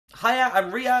Hiya,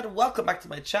 I'm Riyadh. Welcome back to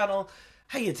my channel.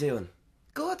 How you doing?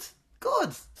 Good.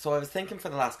 So I was thinking for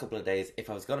the last couple of days if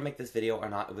I was going to make this video or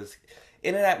not. It was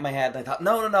in and out of my head, and I thought,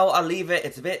 no, I'll leave it.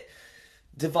 It's a bit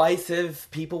divisive.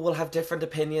 People will have different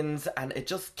opinions, and it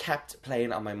just kept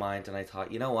playing on my mind. And I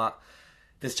thought, you know what?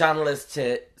 This channel is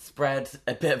to spread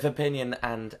a bit of opinion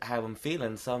and how I'm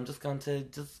feeling, so I'm just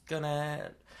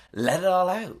gonna let it all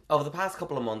out. Over the past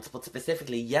couple of months, but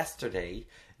specifically yesterday,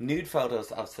 nude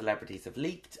photos of celebrities have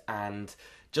leaked, and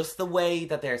just the way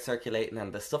that they're circulating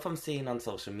and the stuff I'm seeing on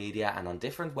social media and on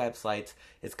different websites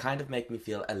is kind of making me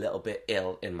feel a little bit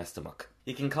ill in my stomach.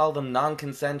 You can call them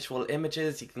non-consensual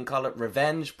images, you can call it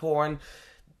revenge porn,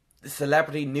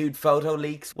 celebrity nude photo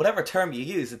leaks, whatever term you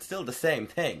use, it's still the same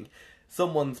thing.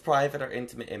 Someone's private or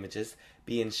intimate images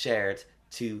being shared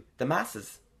to the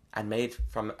masses and made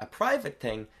from a private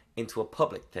thing into a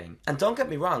public thing. And don't get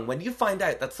me wrong, when you find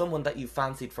out that someone that you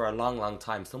fancied for a long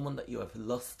time, someone that you have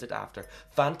lusted after,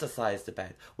 fantasized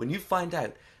about, when you find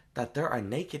out that there are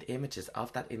naked images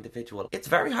of that individual, it's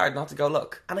very hard not to go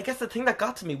look. And I guess the thing that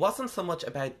got to me wasn't so much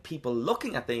about people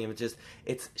looking at the images,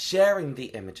 it's sharing the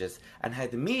images and how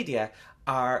the media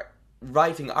are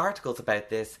writing articles about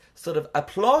this, sort of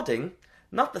applauding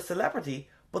not the celebrity,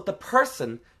 but the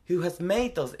person who has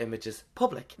made those images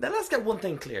public. Now let's get one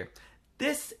thing clear.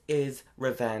 This is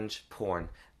revenge porn.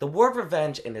 The word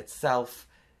revenge in itself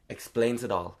explains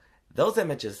it all. Those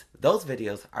images, those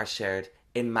videos are shared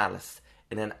in malice,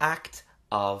 in an act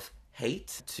of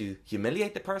hate, to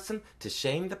humiliate the person, to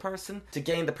shame the person, to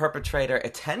gain the perpetrator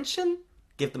attention,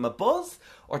 give them a buzz,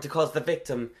 or to cause the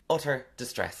victim utter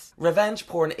distress. Revenge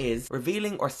porn is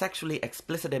revealing or sexually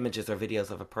explicit images or videos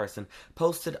of a person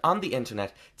posted on the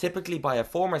internet, typically by a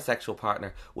former sexual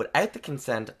partner, without the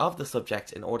consent of the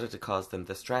subject in order to cause them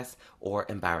distress or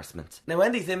embarrassment. Now,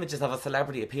 when these images of a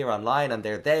celebrity appear online and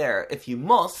they're there, if you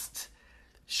must,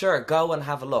 sure, go and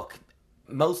have a look.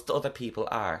 Most other people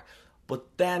are. But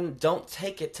then don't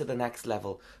take it to the next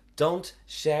level. Don't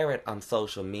share it on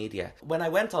social media. When I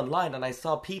went online and I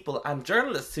saw people and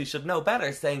journalists who should know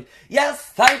better saying, yes,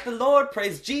 thank the Lord,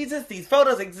 praise Jesus, these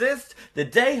photos exist, the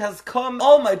day has come,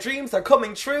 all my dreams are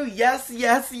coming true, yes.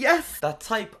 That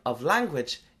type of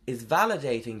language is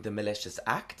validating the malicious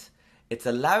act. It's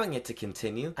allowing it to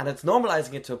continue, and it's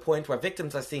normalizing it to a point where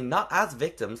victims are seen not as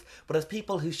victims, but as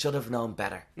people who should have known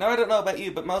better. Now, I don't know about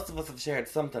you, but most of us have shared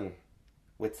something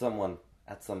with someone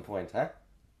at some point, huh?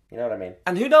 You know what I mean?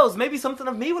 And who knows, maybe something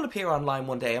of me will appear online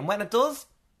one day, and when it does,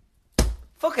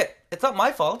 fuck it. It's not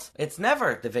my fault. It's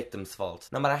never the victim's fault.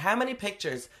 No matter how many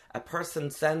pictures a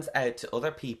person sends out to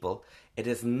other people, it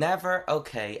is never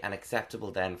okay and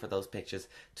acceptable then for those pictures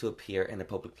to appear in a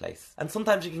public place. And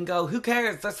sometimes you can go, who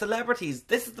cares? They're celebrities.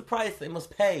 This is the price they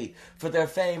must pay for their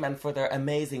fame and for their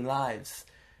amazing lives.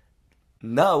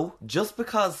 No, just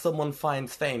because someone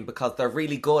finds fame because they're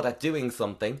really good at doing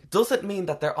something doesn't mean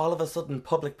that they're all of a sudden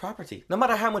public property. No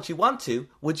matter how much you want to,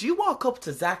 would you walk up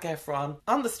to Zac Efron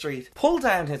on the street, pull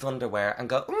down his underwear and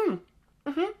go,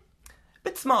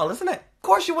 bit small, isn't it? Of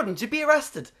course you wouldn't, you'd be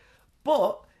arrested.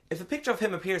 But if a picture of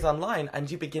him appears online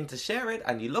and you begin to share it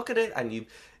and you look at it and you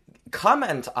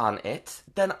comment on it,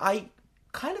 then I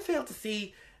kind of fail to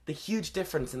see the huge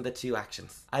difference in the two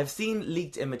actions. I've seen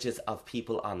leaked images of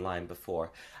people online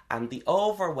before, and the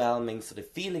overwhelming sort of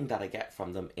feeling that I get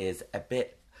from them is a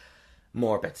bit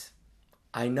morbid.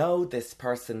 I know this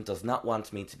person does not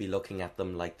want me to be looking at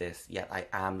them like this, yet I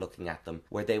am looking at them.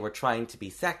 Where they were trying to be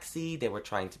sexy, they were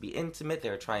trying to be intimate, they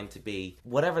were trying to be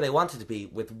whatever they wanted to be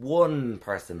with one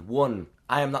person. One.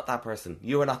 I am not that person.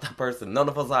 You are not that person. None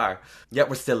of us are. Yet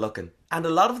we're still looking. And a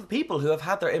lot of the people who have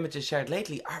had their images shared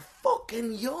lately are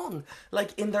fucking young.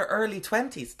 Like in their early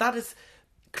 20s. That is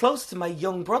close to my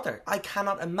young brother. I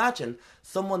cannot imagine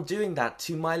someone doing that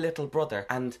to my little brother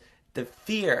and the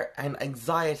fear and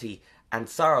anxiety and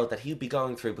sorrow that he'd be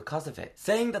going through because of it.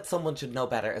 Saying that someone should know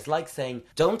better is like saying,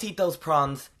 don't eat those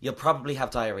prawns, you'll probably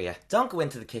have diarrhea. Don't go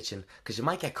into the kitchen, because you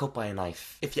might get cut by a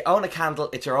knife. If you own a candle,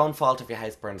 it's your own fault if your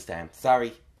house burns down.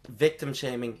 Sorry. Victim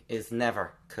shaming is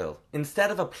never cool.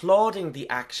 Instead of applauding the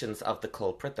actions of the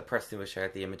culprit, the person who has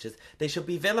shared the images, they should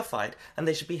be vilified and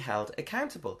they should be held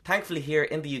accountable. Thankfully here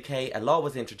in the UK, a law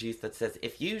was introduced that says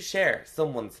if you share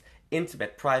someone's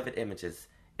intimate, private images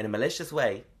in a malicious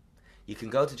way, you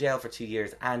can go to jail for 2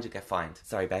 years and you get fined.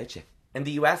 Sorry about you. In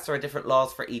the US, there are different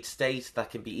laws for each state that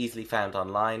can be easily found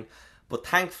online. But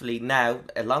thankfully now,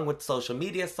 along with social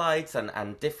media sites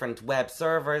and different web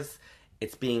servers,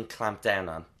 it's being clamped down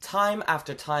on. Time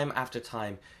after time after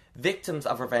time, victims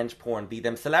of revenge porn, be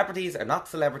them celebrities or not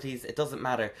celebrities, it doesn't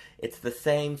matter. It's the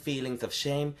same feelings of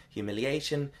shame,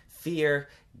 humiliation, fear,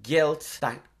 guilt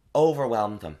that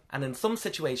overwhelm them. And in some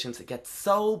situations it gets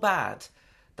so bad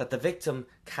that the victim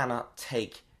cannot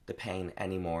take the pain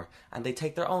anymore and they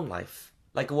take their own life.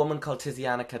 Like a woman called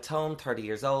Tiziana Catone, 30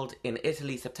 years old, in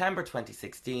Italy, September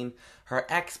 2016, her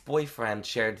ex-boyfriend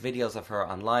shared videos of her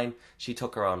online. She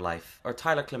took her own life. Or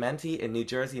Tyler Clementi in New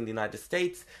Jersey in the United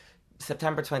States,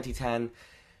 September 2010,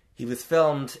 he was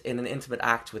filmed in an intimate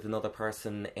act with another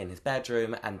person in his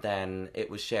bedroom, and then it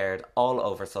was shared all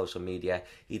over social media.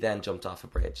 He then jumped off a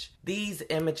bridge. These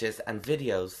images and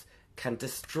videos can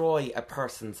destroy a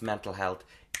person's mental health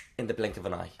in the blink of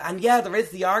an eye. And yeah, there is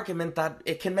the argument that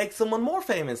it can make someone more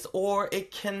famous, or it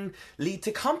can lead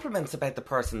to compliments about the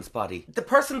person's body. The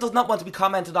person does not want to be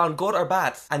commented on, good or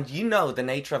bad. And you know the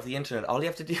nature of the internet. All you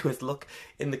have to do is look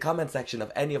in the comment section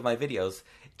of any of my videos.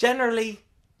 Generally,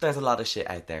 there's a lot of shit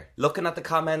out there. Looking at the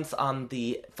comments on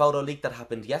the photo leak that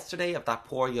happened yesterday of that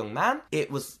poor young man,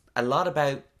 it was a lot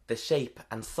about the shape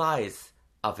and size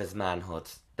of his manhood.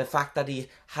 The fact that he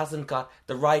hasn't got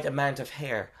the right amount of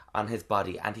hair on his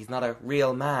body and he's not a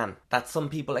real man. That some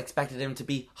people expected him to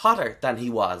be hotter than he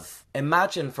was.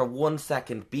 Imagine for 1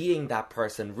 second being that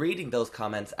person reading those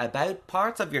comments about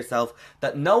parts of yourself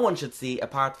that no one should see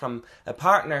apart from a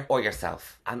partner or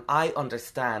yourself. And I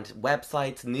understand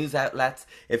websites, news outlets,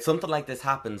 if something like this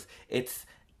happens, it's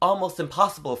almost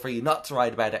impossible for you not to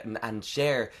write about it and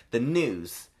share the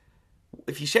news.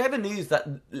 If you share the news that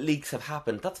leaks have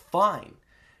happened, that's fine.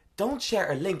 Don't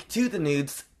share a link to the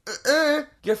nudes.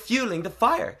 You're fueling the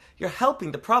fire. You're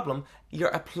helping the problem. You're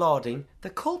applauding the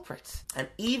culprit. And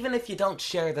even if you don't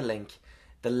share the link,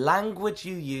 the language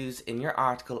you use in your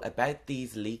article about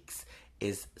these leaks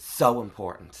is so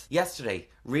important. Yesterday,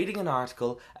 reading an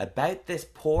article about this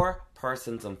poor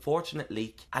person's unfortunate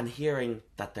leak and hearing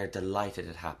that they're delighted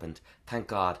it happened. Thank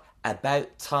God.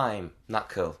 About time. Not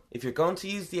cool. If you're going to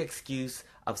use the excuse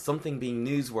of something being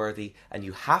newsworthy and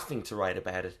you having to write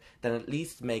about it, then at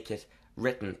least make it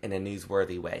written in a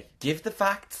newsworthy way. Give the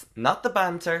facts, not the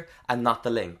banter, and not the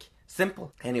link.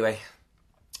 Simple. Anyway,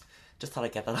 just thought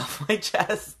I'd get that off my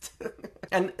chest.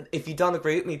 And if you don't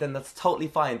agree with me, then that's totally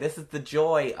fine. This is the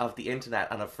joy of the internet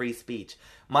and of free speech.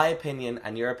 My opinion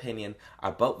and your opinion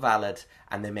are both valid,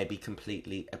 and they may be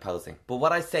completely opposing. But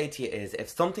what I say to you is, if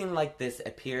something like this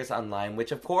appears online,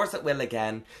 which of course it will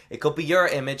again, it could be your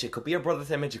image, it could be your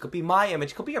brother's image, it could be my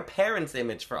image, it could be your parents'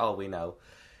 image for all we know.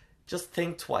 Just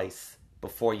think twice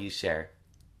before you share.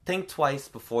 Think twice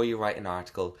before you write an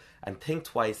article, and think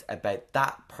twice about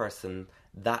that person,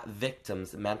 that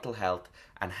victim's mental health,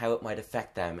 and how it might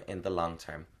affect them in the long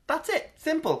term. That's it.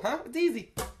 Simple, huh? It's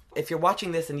easy. If you're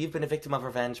watching this and you've been a victim of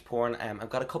revenge porn, I've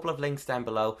got a couple of links down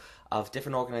below of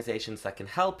different organisations that can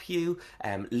help you,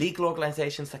 legal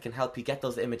organisations that can help you get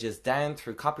those images down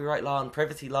through copyright law and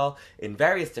privacy law in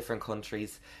various different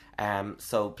countries.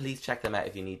 So please check them out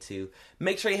if you need to.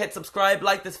 Make sure you hit subscribe,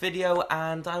 like this video,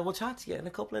 and I will chat to you in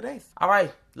a couple of days.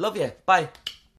 Alright, love you. Bye.